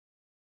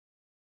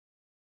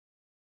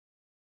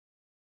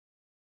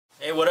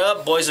Hey, what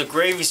up, boys of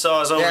gravy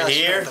sauce over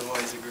here? The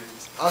boys of gravy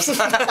sauce.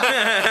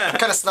 I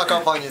kind of snuck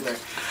up on you there.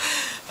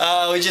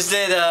 We just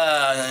did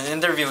an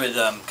interview with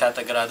Kat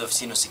Agarrado of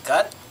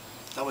Sinosikat.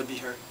 That would be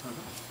her.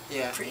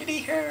 Yeah.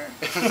 Pretty her.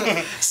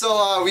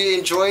 So we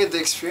enjoyed the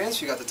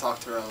experience. We got to talk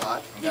to her a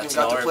lot. We even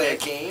got to play a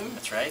game.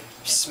 That's right.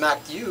 She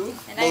smacked you.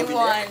 And I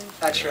won.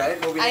 That's right.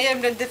 I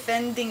am the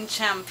defending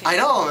champion. I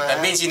know, man.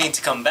 That means you need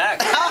to come back.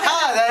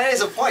 That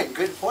is a point.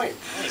 Good point.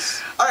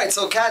 Nice. All right,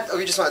 so Kat,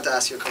 we just wanted to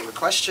ask you a couple of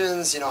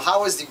questions. You know,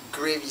 how was the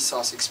gravy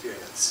sauce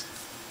experience?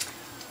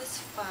 It was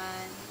fun.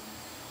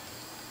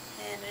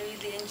 And I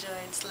really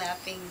enjoyed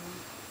slapping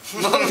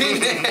Mommy.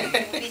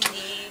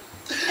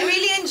 I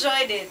really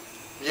enjoyed it.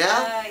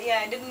 Yeah?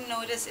 Yeah, I didn't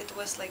notice it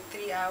was like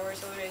 3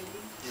 hours already.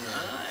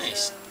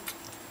 Nice. So,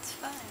 it's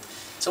fun.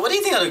 So what do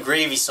you think of the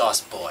gravy sauce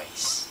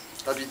boys?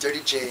 That'd be Dirty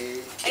J,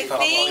 I K-pop,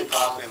 think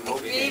Lollipop, and the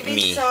Moby. gravy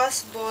Me.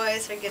 sauce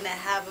boys are gonna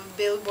have a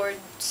billboard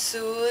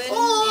soon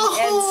Oh.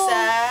 in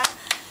EDSA,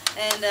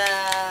 and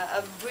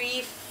a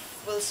brief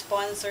will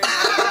sponsor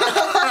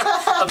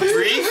A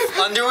brief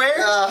underwear?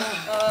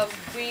 a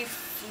brief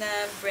na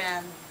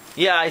brand.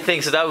 Yeah, I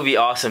think so. That would be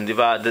awesome.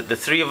 The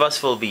three of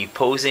us will be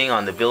posing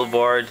on the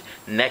billboard,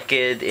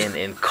 naked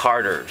in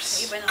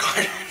Carters. Even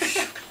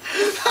orange.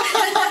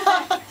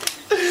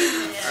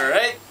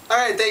 All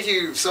right. Thank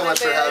you so much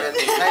for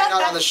hanging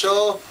out on the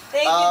show.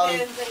 Thank you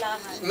din sa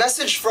lahat.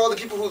 Message for all the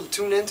people who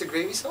tune in to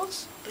Gravy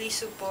Sauce? Please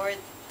support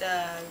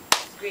the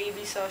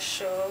Gravy Sauce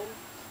Show.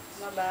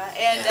 Maba.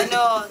 And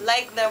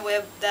like the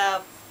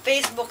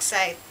Facebook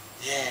site.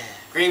 Yeah.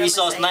 Gravy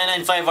sauce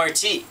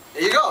 995RT.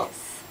 There you go.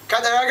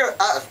 Kat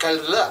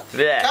Agarrado.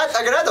 Yeah. Kat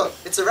Agarrado.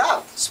 It's a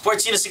wrap.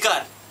 Support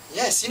Sinosikat.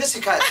 Yes,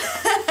 Sinosikat.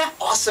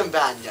 Awesome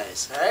band,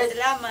 guys. All right.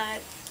 Salamat.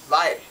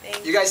 Bye.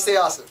 Thank You guys you. stay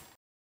awesome.